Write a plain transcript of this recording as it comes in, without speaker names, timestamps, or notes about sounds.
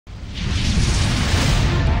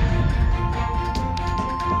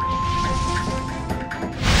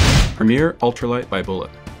Premier Ultralight by Bullet.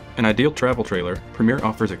 An ideal travel trailer, Premier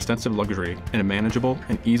offers extensive luxury in a manageable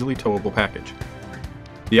and easily towable package.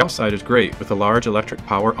 The outside is great with a large electric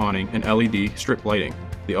power awning and LED strip lighting.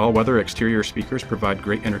 The all-weather exterior speakers provide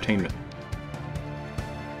great entertainment.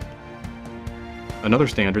 Another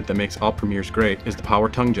standard that makes all Premiers great is the power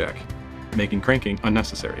tongue jack, making cranking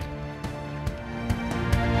unnecessary.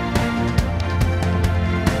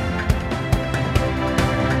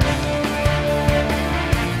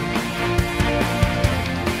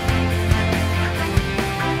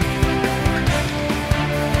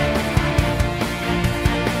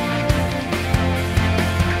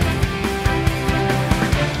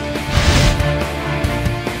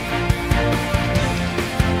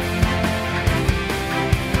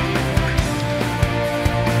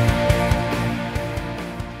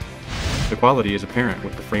 The quality is apparent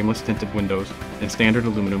with the frameless tinted windows and standard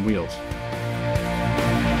aluminum wheels.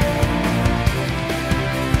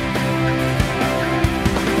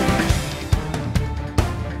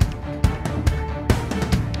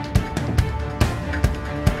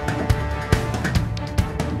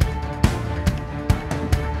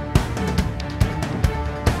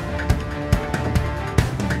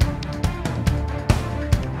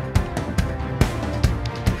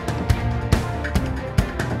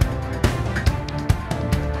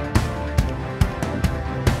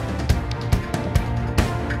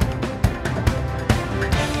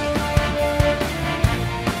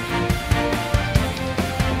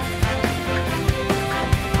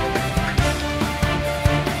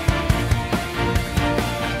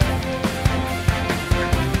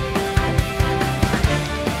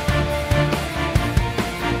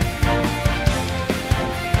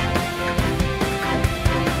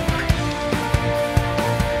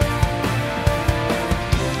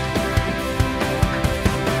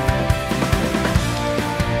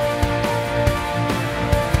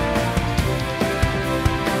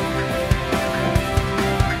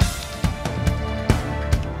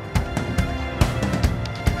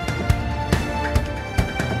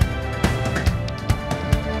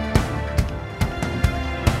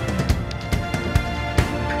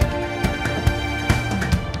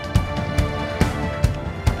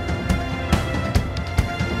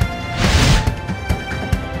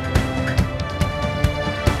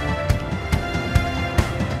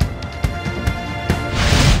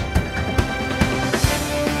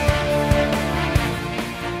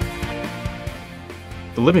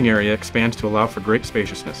 The living area expands to allow for great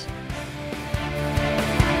spaciousness.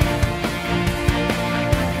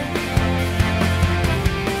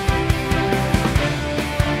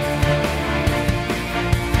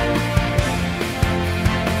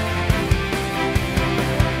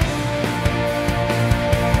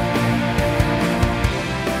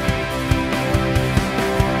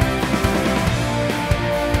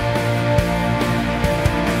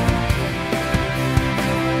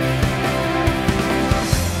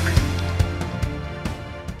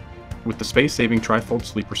 With the space-saving trifold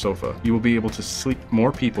sleeper sofa, you will be able to sleep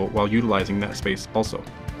more people while utilizing that space also.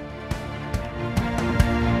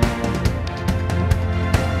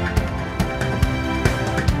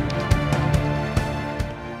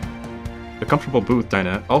 The comfortable booth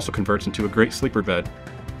dinette also converts into a great sleeper bed.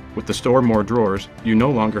 With the store more drawers, you no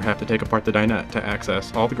longer have to take apart the dinette to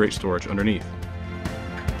access all the great storage underneath.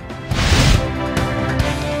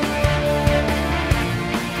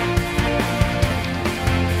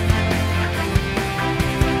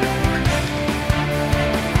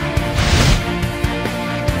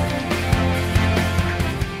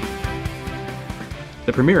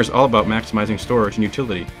 The Premier is all about maximizing storage and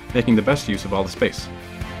utility, making the best use of all the space.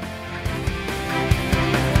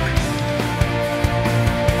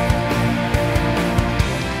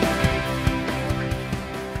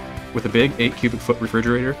 With a big 8 cubic foot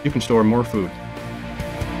refrigerator, you can store more food.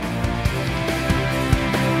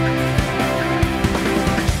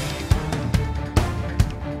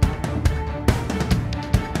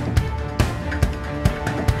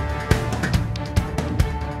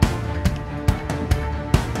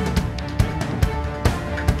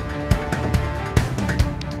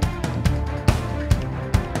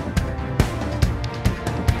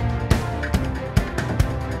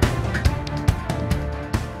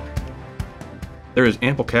 There is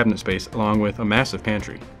ample cabinet space along with a massive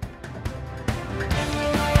pantry.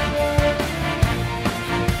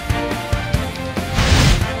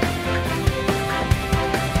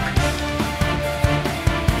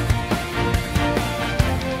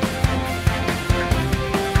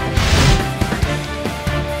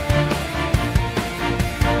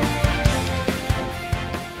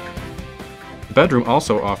 The bedroom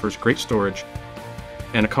also offers great storage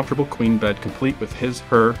and a comfortable queen bed complete with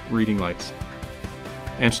his/her reading lights,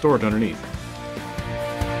 and storage underneath.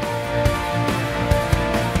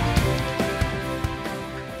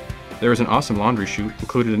 There is an awesome laundry chute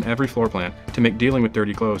included in every floor plan to make dealing with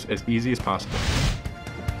dirty clothes as easy as possible.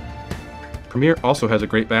 Premier also has a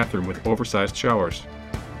great bathroom with oversized showers.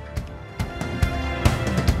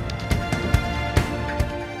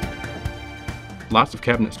 Lots of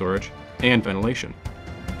cabinet storage and ventilation.